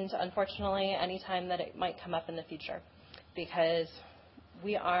and unfortunately any time that it might come up in the future, because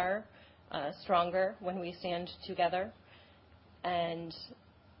we are stronger when we stand together, and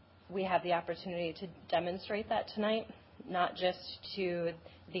we have the opportunity to demonstrate that tonight, not just to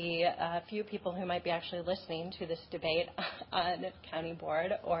the few people who might be actually listening to this debate on county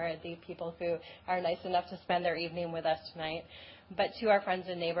board, or the people who are nice enough to spend their evening with us tonight, but to our friends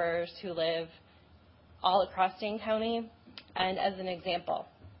and neighbors who live all across Dane County, and as an example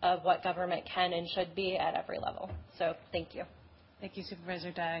of what government can and should be at every level. So thank you. Thank you,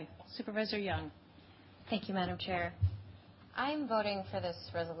 Supervisor Dye. Supervisor Young. Thank you, Madam Chair. I'm voting for this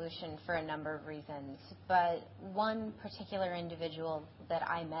resolution for a number of reasons, but one particular individual that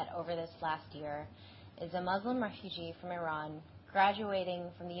I met over this last year is a Muslim refugee from Iran graduating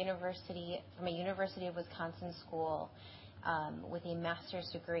from a University of Wisconsin school with a master's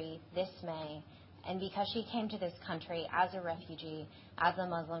degree this May. And because she came to this country as a refugee, as a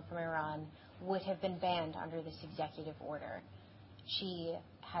Muslim from Iran, would have been banned under this executive order. She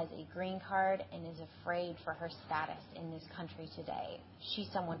has a green card and is afraid for her status in this country today. She's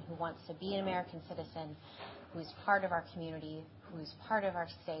someone who wants to be an American citizen, who is part of our community, who is part of our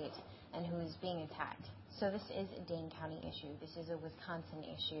state, and who is being attacked. So this is a Dane County issue. This is a Wisconsin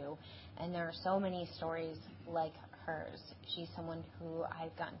issue. And there are so many stories like hers. She's someone who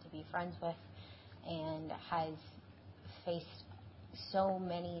I've gotten to be friends with and has faced so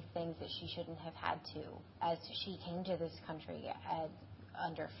many things that she shouldn't have had to, as she came to this country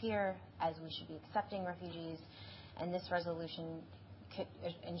under fear, as we should be accepting refugees. And this resolution,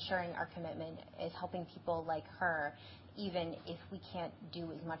 ensuring our commitment, is helping people like her, even if we can't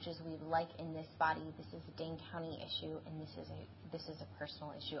do as much as we'd like in this body. This is a Dane County issue, and this is a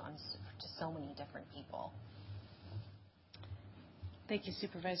personal issue to so many different people. Thank you,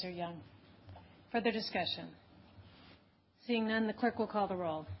 Supervisor Young. Further discussion? Seeing none, the clerk will call the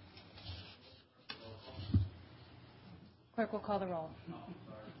roll. Clerk will call the roll.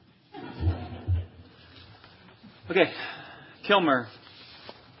 Okay. Kilmer.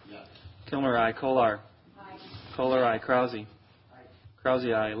 Yes. Kilmer, aye. Kolar. Aye. Kolar, aye. Krause. Aye. Krause,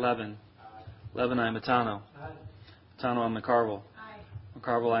 aye. Levin. Aye. 11 I, Matano. Matano I, McCarville.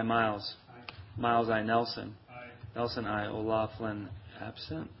 McCarville I, Miles. Miles I, Nelson. Nelson I, O'Laughlin,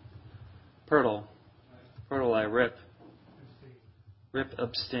 absent. Pirtle. Pirtle I, Rip. Rip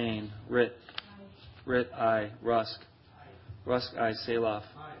abstain. Rit. Rit I, Rusk. Rusk I, Saloff.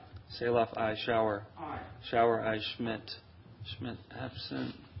 Saloff I, Shower. Shower I, Schmidt. Schmidt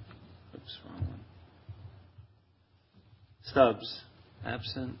absent. Oops, wrong one. Stubbs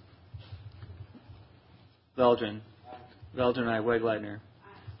absent. Veldren. Veldren I, Wegleitner.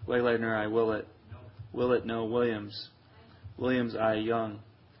 Wegleitner I, Willett. Willett no. Williams. Williams I, Young.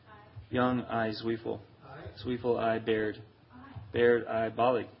 Young I, Zweifel. Zweifel I, Baird. Baird I,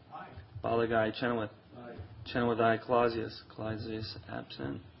 Bollig. Bollig I, Chenoweth. Chenoweth I, Clausius. Clausius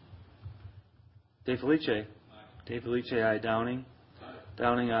absent. De Felice. De Felice I, Downing.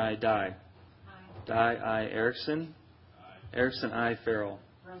 Downing I, Dye. Dye I, Erickson. Erickson I, Farrell.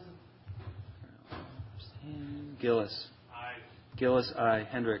 Gillis. Gillis I,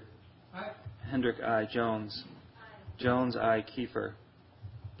 Hendrick. Hendrick I, Jones. Jones I, Kiefer.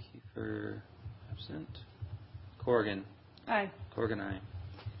 Kiefer absent. Corrigan. Aye. Corrigan I.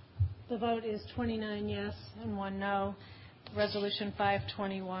 The vote is 29 yes and 1 no. Resolution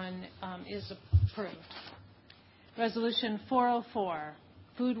 521 is approved. Resolution 404,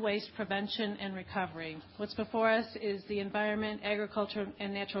 Food Waste Prevention and Recovery. What's before us is the Environment, Agriculture,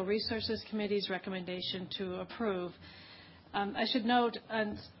 and Natural Resources Committee's recommendation to approve. I should note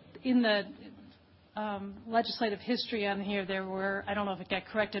in the legislative history on here, there were, I don't know if it got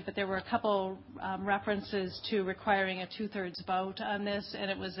corrected, but there were a couple references to requiring a 2/3 vote on this,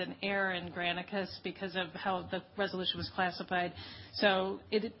 and it was an error in Granicus because of how the resolution was classified. So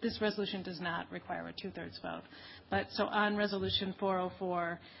this resolution does not require a 2/3 vote. But so on Resolution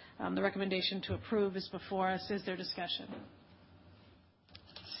 404, the recommendation to approve is before us. Is there discussion?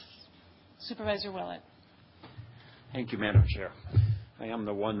 Supervisor Willett. Thank you, Madam Chair. I am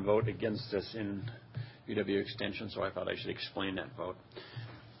the one vote against this in UW Extension, so I thought I should explain that vote.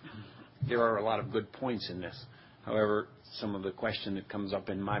 There are a lot of good points in this. However, some of the question that comes up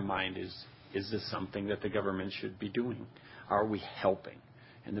in my mind is this something that the government should be doing? Are we helping?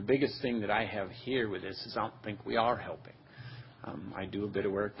 And the biggest thing that I have here with this is I don't think we are helping. I do a bit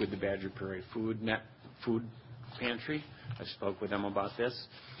of work with the Badger Prairie Food Pantry. I spoke with them about this.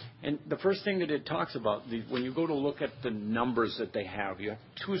 And the first thing that it talks about, when you go to look at the numbers that they have, you have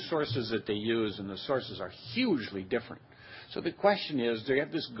two sources that they use, and the sources are hugely different. So the question is, they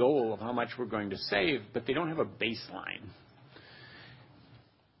have this goal of how much we're going to save, but they don't have a baseline.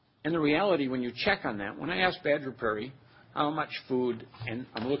 And the reality, when you check on that, when I asked Badger Prairie how much food, and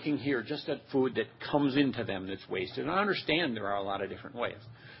I'm looking here just at food that comes into them that's wasted, and I understand there are a lot of different ways.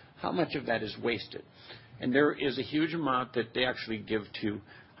 How much of that is wasted? And there is a huge amount that they actually give to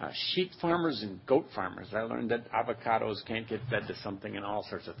sheep farmers and goat farmers. I learned that avocados can't get fed to something and all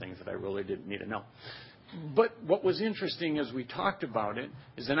sorts of things that I really didn't need to know. But what was interesting as we talked about it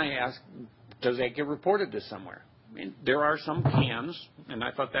is then I asked, does that get reported to somewhere? I mean, there are some cans, and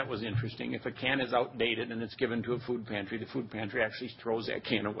I thought that was interesting. If a can is outdated and it's given to a food pantry, the food pantry actually throws that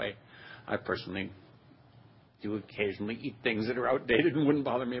can away. I personally do occasionally eat things that are outdated and wouldn't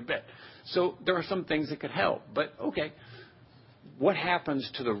bother me a bit. So there are some things that could help. But, okay, what happens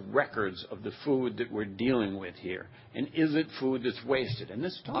to the records of the food that we're dealing with here? And is it food that's wasted? And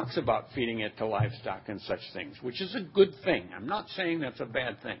this talks about feeding it to livestock and such things, which is a good thing. I'm not saying that's a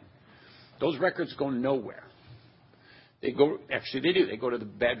bad thing. Those records go nowhere. They go, actually they do. They go to the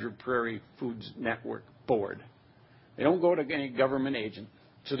Badger Prairie Foods Network Board. They don't go to any government agent.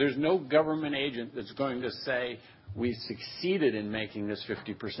 So there's no government agent that's going to say, we succeeded in making this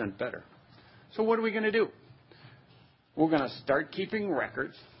 50% better. So what are we going to do? We're going to start keeping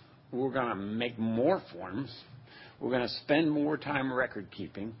records. We're going to make more forms. We're going to spend more time record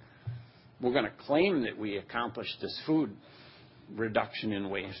keeping. We're going to claim that we accomplished this food reduction in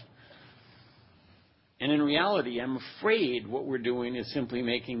waste. And in reality, I'm afraid what we're doing is simply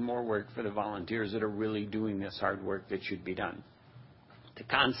making more work for the volunteers that are really doing this hard work that should be done. The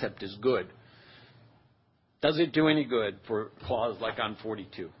concept is good. Does it do any good for a clause like on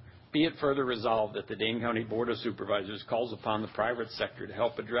 42? Be it further resolved that the Dane County Board of Supervisors calls upon the private sector to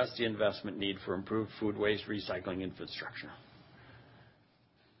help address the investment need for improved food waste recycling infrastructure.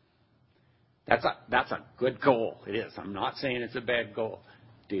 That's a good goal. It is. I'm not saying it's a bad goal.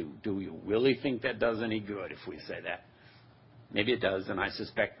 Do you really think that does any good if we say that? Maybe it does, and I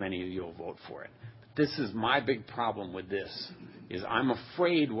suspect many of you will vote for it. But this is my big problem with this, is I'm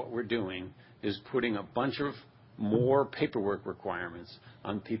afraid what we're doing is putting a bunch of more paperwork requirements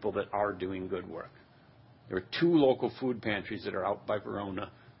on people that are doing good work. There are 2 local food pantries that are out by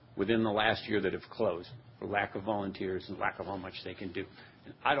Verona within the last year that have closed for lack of volunteers and lack of how much they can do.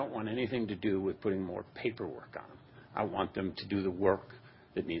 And I don't want anything to do with putting more paperwork on them. I want them to do the work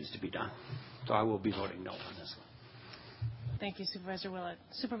that needs to be done. So I will be voting no on this one. Thank you, Supervisor Willett.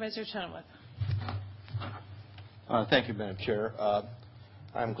 Supervisor Chenoweth. Thank you, Madam Chair.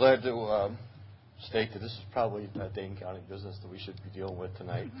 I'm glad to state that this is probably a Dane County business that we should be dealing with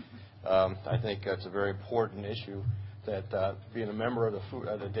tonight. I think it's a very important issue that being a member of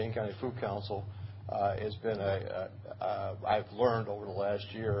the Dane County Food Council has been I've learned over the last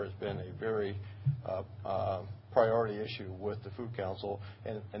year has been a very priority issue with the Food Council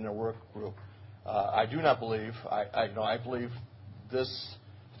and their work group. I do not believe, I believe this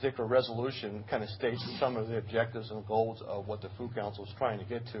particular resolution kind of states some of the objectives and goals of what the Food Council is trying to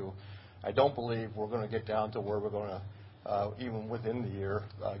get to. I don't believe we're going to get down to where we're going to, even within the year,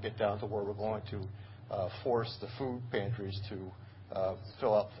 get down to where we're going to force the food pantries to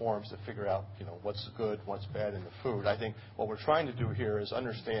fill out forms to figure out, what's good, what's bad in the food. I think what we're trying to do here is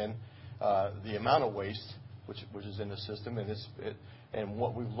understand the amount of waste which is in the system, and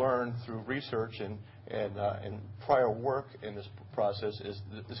what we've learned through research and prior work in this process is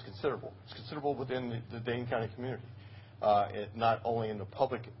considerable. It's considerable within the Dane County community, not only in the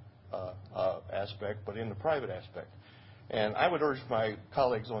public aspect, but in the private aspect. And I would urge my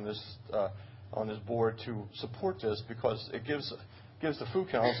colleagues on this board to support this because it gives the Food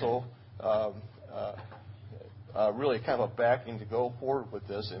Council really kind of a backing to go forward with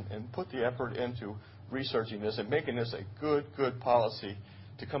this and put the effort into researching this and making this a good policy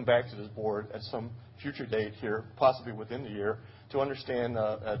to come back to this board at some future date here, possibly within the year, to understand,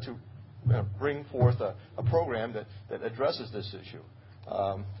 to bring forth a program that addresses this issue.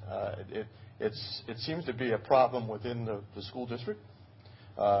 It seems to be a problem within the school district,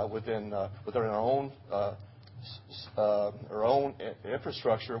 within our own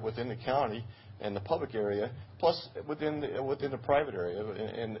infrastructure within the county and the public area, plus within the private area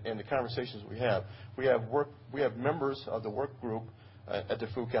and the conversations we have. We have members of the work group at the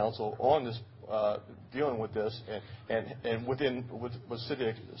Food Council on this, dealing with this, and with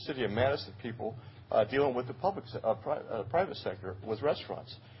City of Madison people dealing with the private sector with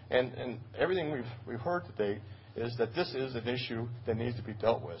restaurants. And everything we've heard today is that this is an issue that needs to be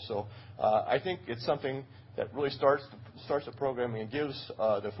dealt with. So I think it's something that really starts the program and gives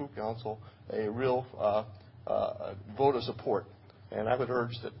the Food Council a real vote of support. And I would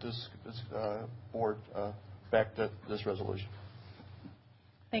urge that this board back this resolution.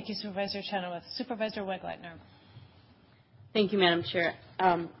 Thank you, Supervisor Chenoweth. Supervisor Wegleitner. Thank you, Madam Chair.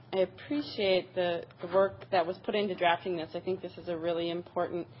 I appreciate the work that was put into drafting this. I think this is a really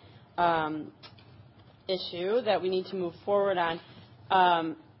important issue that we need to move forward on.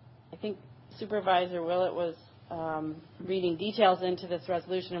 I think Supervisor Willett was reading details into this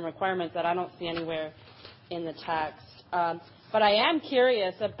resolution and requirements that I don't see anywhere in the text. But I am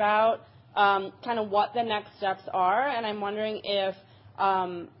curious about kind of what the next steps are, and I'm wondering if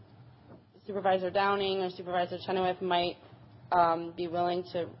Supervisor Downing or Supervisor Chenoweth might be willing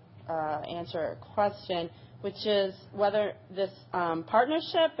to answer a question, which is whether this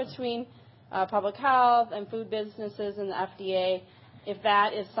partnership between public health and food businesses and the FDA, if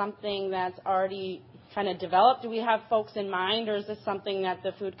that is something that's already kind of developed. Do we have folks in mind, or is this something that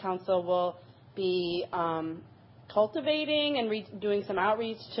the Food Council will be cultivating and doing some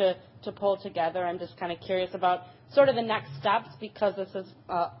outreach to pull together? I'm just kind of curious about sort of the next steps, because this is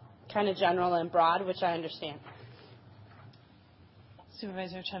kind of general and broad, which I understand.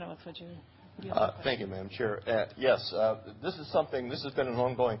 Supervisor Chenoweth, would you? Thank you, Madam Chair. Yes, this has been an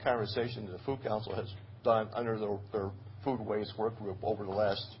ongoing conversation that the Food Council has done under their food waste work group over the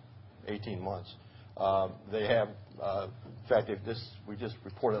last 18 months. They have, in fact, we just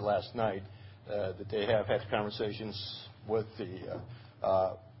reported last night that they have had conversations with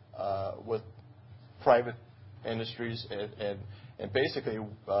with private industries and basically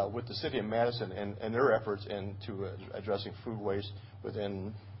with the City of Madison and their efforts into addressing food waste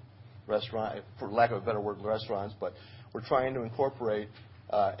within restaurant, for lack of a better word, restaurants. But we're trying to incorporate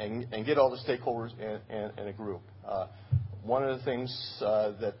and get all the stakeholders in a group. One of the things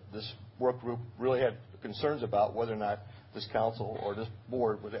that this work group really had concerns about, whether or not this council or this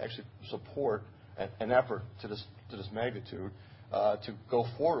board would actually support an effort to this magnitude to go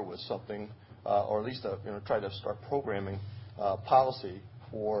forward with something, or at least try to start programming policy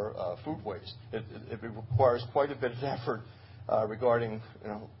for food waste. It requires quite a bit of effort regarding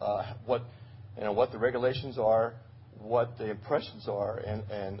what the regulations are, what the impressions are,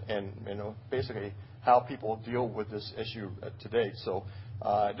 and basically how people deal with this issue to date. So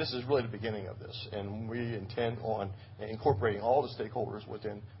This is really the beginning of this, and we intend on incorporating all the stakeholders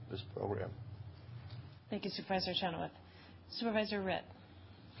within this program. Thank you, Supervisor Chenoweth. Supervisor Ritt.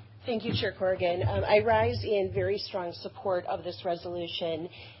 Thank you, Chair Corrigan. I rise in very strong support of this resolution.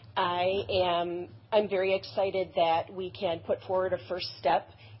 I'm very excited that we can put forward a first step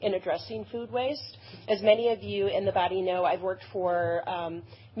in addressing food waste. As many of you in the body know, I've worked for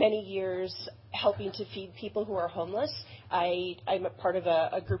many years helping to feed people who are homeless. I'm a part of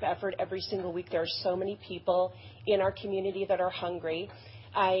a group effort every single week. There are so many people in our community that are hungry.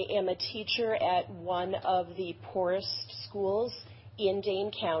 I am a teacher at one of the poorest schools in Dane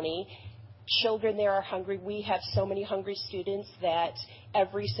County. Children there are hungry. We have so many hungry students that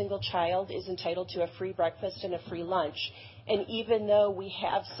every single child is entitled to a free breakfast and a free lunch. And even though we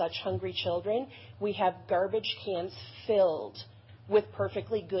have such hungry children, we have garbage cans filled with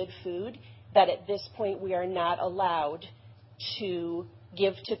perfectly good food that at this point we are not allowed to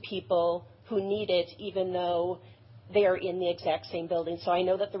give to people who need it, even though they are in the exact same building. So I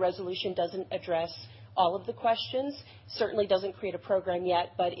know that the resolution doesn't address all of the questions, certainly doesn't create a program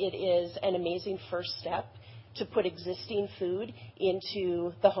yet, but it is an amazing first step to put existing food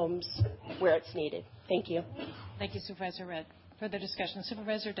into the homes where it's needed. Thank you. Thank you, Supervisor Ritt. Further discussion.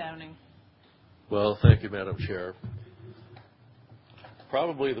 Supervisor Downing. Well, thank you, Madam Chair.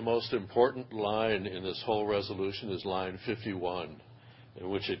 Probably the most important line in this whole resolution is line 51, in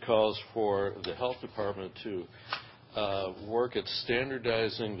which it calls for the Health Department to work at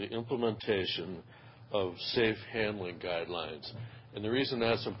standardizing the implementation of safe handling guidelines. And the reason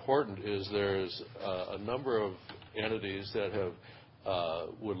that's important is there's a number of entities that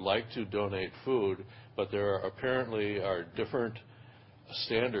would like to donate food, but there apparently are different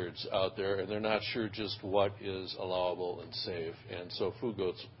standards out there, and they're not sure just what is allowable and safe, and so food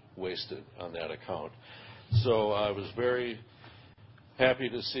goes wasted on that account. So I was very happy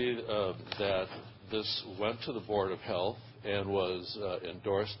to see that this went to the Board of Health and was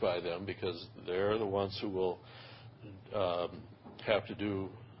endorsed by them, because they're the ones who will have to do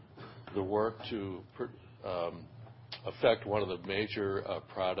the work to affect one of the major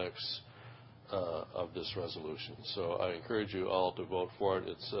products of this resolution. So I encourage you all to vote for it.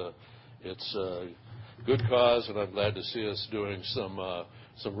 It's a good cause, and I'm glad to see us doing some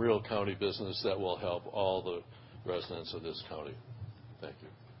real county business that will help all the residents of this county. Thank you.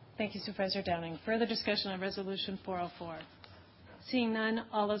 Thank you, Supervisor Downing. Further discussion on Resolution 404. Seeing none,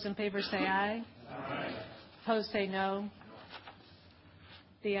 all those in favor say aye. Aye. Opposed say no.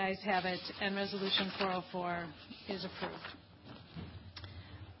 The ayes have it, and Resolution 404 is approved.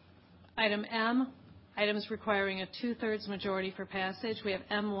 Item M, items requiring a two-thirds majority for passage. We have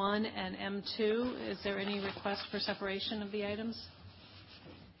M1 and M2. Is there any request for separation of the items?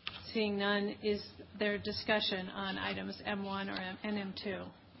 Seeing none, is there discussion on items M1 and M2?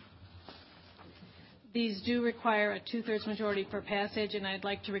 These do require a two-thirds majority for passage, and I'd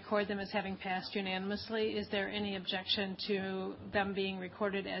like to record them as having passed unanimously. Is there any objection to them being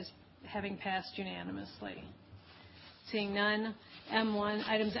recorded as having passed unanimously? Seeing none,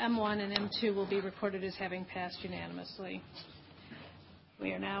 items M1 and M2 will be recorded as having passed unanimously.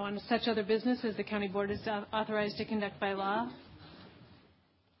 We are now on such other business as the County Board is authorized to conduct by law.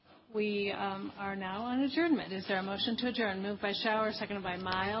 We are now on adjournment. Is there a motion to adjourn? Moved by Schauer, seconded by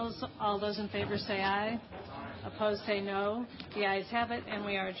Miles. All those in favor say aye. Opposed say no. The ayes have it, and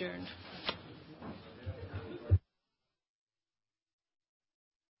we are adjourned.